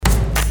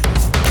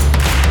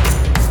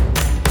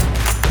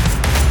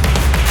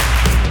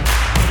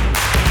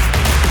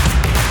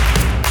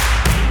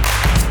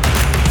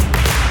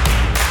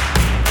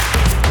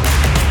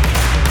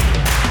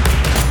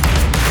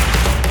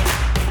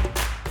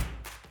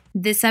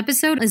This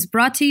episode is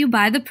brought to you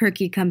by the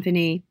Perky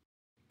Company.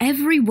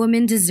 Every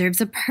woman deserves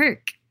a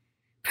perk.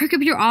 Perk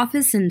up your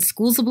office and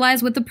school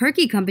supplies with the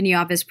Perky Company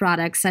office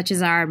products, such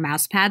as our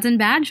mouse pads and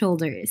badge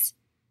holders.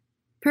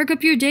 Perk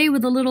up your day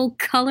with a little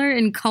color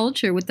and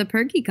culture with the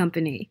Perky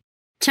Company.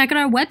 Check out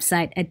our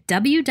website at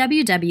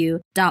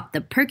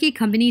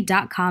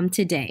www.theperkycompany.com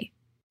today.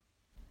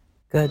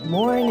 Good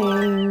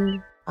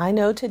morning. I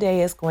know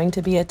today is going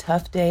to be a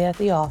tough day at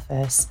the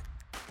office,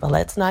 but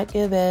let's not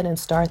give in and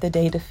start the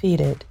day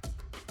defeated.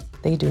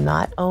 They do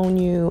not own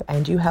you,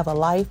 and you have a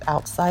life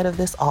outside of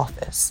this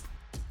office.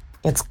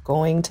 It's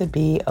going to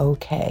be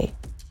okay.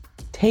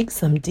 Take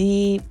some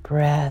deep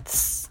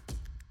breaths.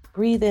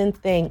 Breathe in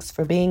thanks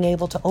for being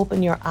able to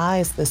open your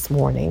eyes this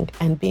morning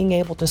and being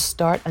able to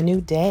start a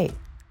new day.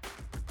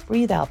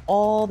 Breathe out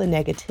all the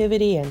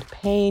negativity and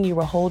pain you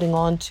were holding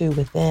on to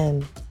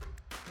within.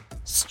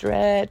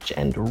 Stretch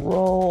and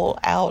roll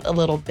out a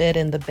little bit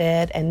in the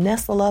bed and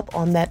nestle up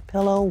on that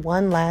pillow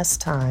one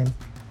last time.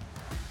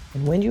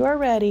 And when you are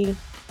ready,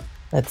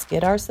 let's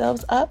get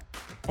ourselves up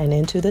and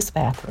into this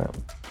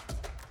bathroom.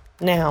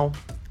 Now,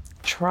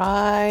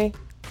 try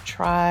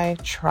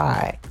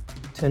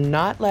to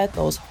not let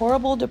those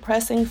horrible,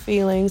 depressing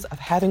feelings of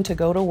having to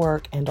go to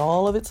work and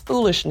all of its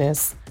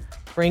foolishness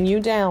bring you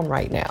down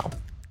right now.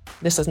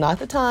 This is not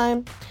the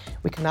time.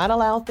 We cannot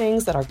allow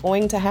things that are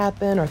going to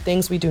happen or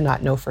things we do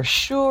not know for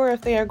sure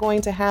if they are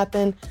going to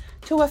happen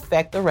to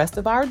affect the rest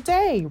of our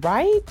day,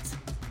 right?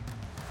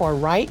 For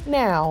right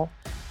now,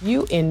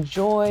 you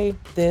enjoy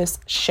this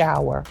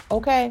shower,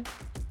 okay?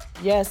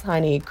 Yes,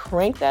 honey,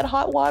 crank that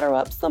hot water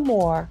up some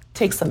more.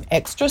 Take some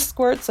extra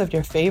squirts of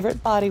your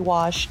favorite body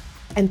wash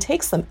and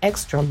take some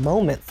extra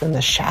moments in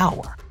the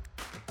shower.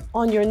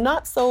 On your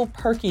not so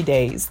perky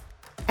days,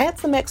 add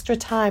some extra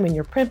time in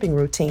your primping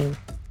routine.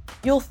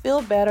 You'll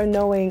feel better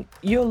knowing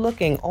you're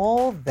looking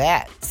all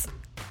that.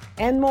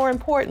 And more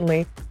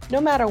importantly, no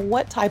matter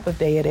what type of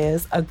day it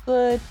is, a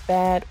good,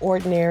 bad,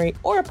 ordinary,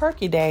 or a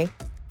perky day,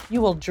 you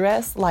will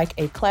dress like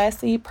a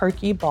classy,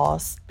 perky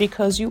boss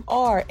because you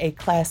are a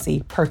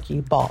classy,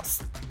 perky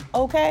boss.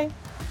 Okay?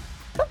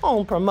 Come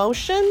on,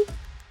 promotion.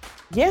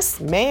 Yes,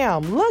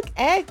 ma'am. Look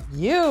at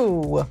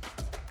you.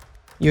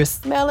 You're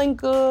smelling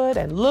good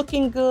and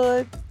looking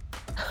good.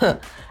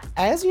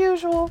 As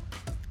usual.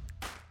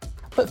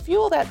 But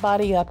fuel that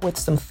body up with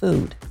some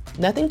food.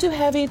 Nothing too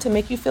heavy to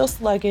make you feel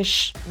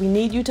sluggish. We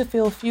need you to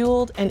feel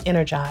fueled and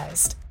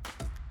energized.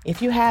 If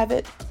you have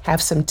it,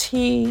 have some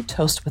tea,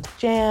 toast with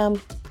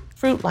jam,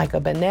 fruit like a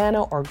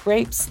banana or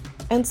grapes,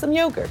 and some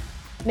yogurt.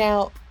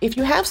 Now, if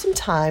you have some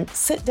time,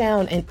 sit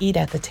down and eat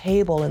at the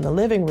table in the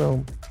living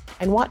room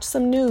and watch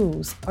some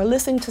news or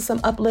listen to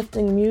some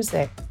uplifting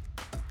music.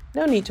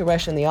 No need to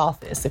rush in the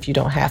office if you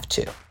don't have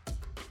to.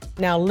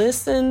 Now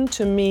listen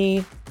to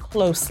me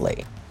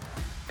closely.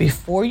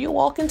 Before you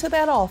walk into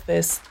that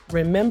office,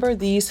 remember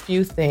these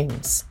few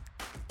things.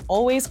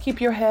 Always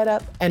keep your head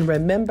up and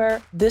remember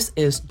this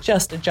is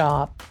just a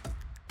job.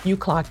 You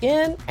clock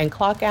in and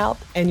clock out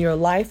and your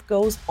life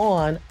goes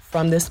on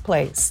from this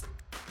place.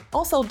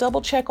 Also,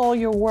 double check all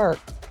your work.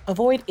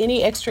 Avoid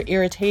any extra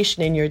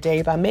irritation in your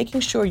day by making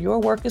sure your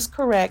work is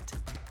correct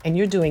and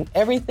you're doing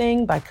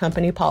everything by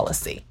company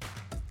policy.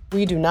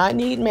 We do not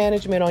need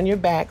management on your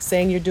back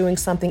saying you're doing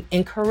something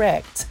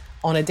incorrect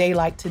on a day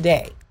like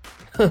today,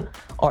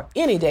 or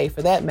any day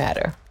for that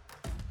matter.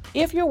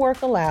 If your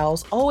work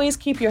allows, always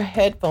keep your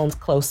headphones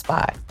close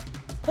by.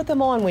 Put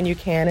them on when you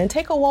can and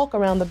take a walk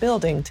around the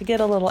building to get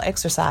a little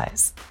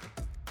exercise.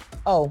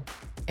 Oh,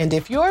 and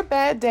if your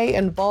bad day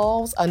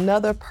involves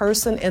another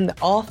person in the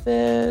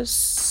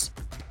office,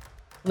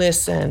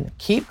 listen,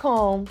 keep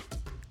calm,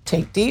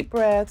 take deep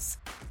breaths,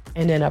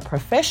 and in a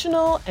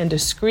professional and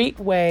discreet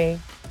way,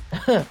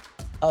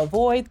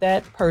 avoid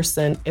that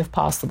person if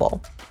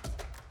possible.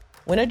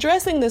 When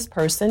addressing this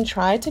person,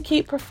 try to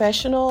keep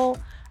professional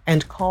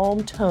and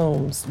calm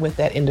tones with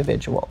that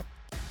individual.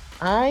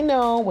 I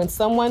know when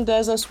someone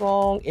does us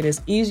wrong, it is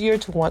easier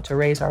to want to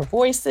raise our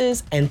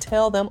voices and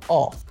tell them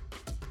off.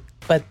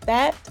 But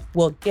that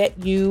will get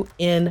you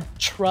in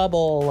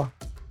trouble.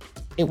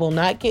 It will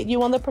not get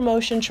you on the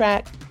promotion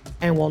track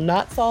and will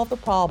not solve the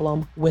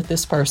problem with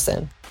this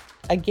person.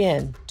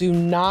 Again, do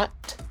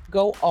not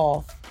go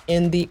off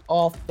in the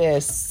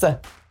office.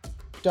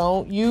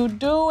 Don't you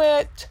do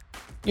it.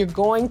 You're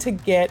going to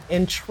get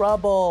in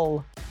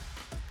trouble.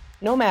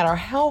 No matter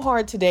how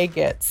hard today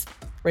gets,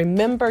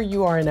 remember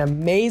you are an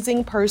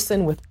amazing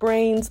person with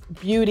brains,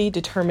 beauty,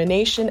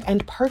 determination,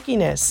 and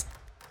perkiness.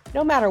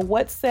 No matter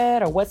what's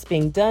said or what's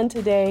being done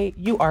today,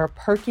 you are a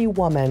perky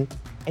woman,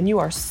 and you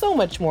are so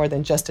much more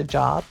than just a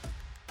job.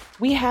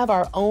 We have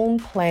our own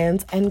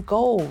plans and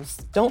goals.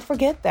 Don't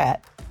forget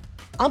that.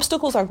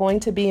 Obstacles are going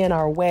to be in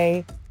our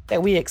way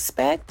that we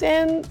expect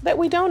and that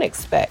we don't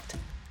expect.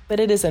 But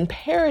it is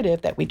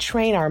imperative that we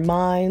train our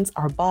minds,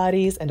 our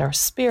bodies, and our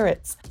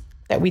spirits,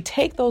 that we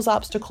take those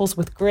obstacles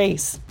with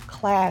grace,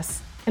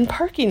 class, and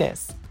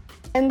perkiness,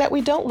 and that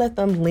we don't let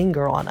them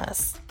linger on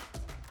us.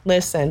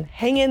 Listen,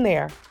 hang in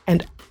there,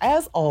 and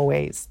as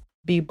always,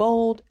 be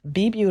bold,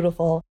 be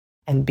beautiful,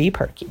 and be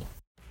perky.